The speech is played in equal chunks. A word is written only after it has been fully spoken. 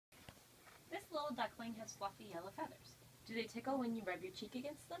typical duckling has fluffy yellow feathers. Do they tickle when you rub your cheek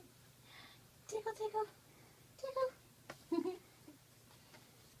against them? Tickle, tickle, tickle.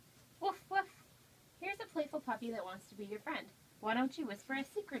 Woof, woof. Here's a playful puppy that wants to be your friend. Why don't you whisper a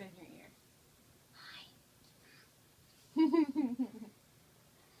secret in her ear?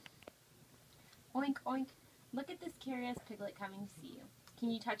 Oink, oink. Look at this curious piglet coming to see you. Can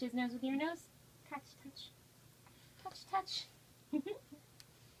you touch his nose with your nose? Touch, touch. Touch, touch.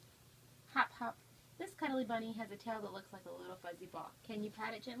 Hop, hop. This cuddly bunny has a tail that looks like a little fuzzy ball. Can you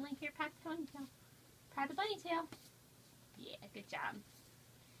pat it gently? Here, pat the ponytail. Pat the bunny tail. Yeah, good job.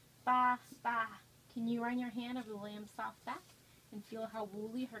 Ba, ba. Can you run your hand over the lamb's soft back and feel how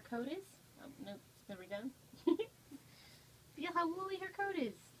woolly her coat is? Oh, no, never done. Feel how woolly her coat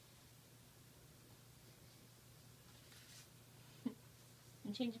is.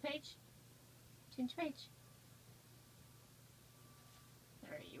 And change the page. Change the page.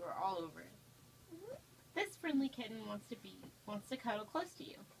 Alright, you are all over it. This friendly kitten wants to cuddle close to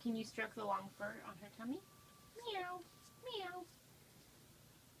you. Can you stroke the long fur on her tummy? Meow, meow.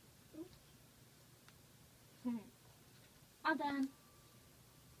 All done.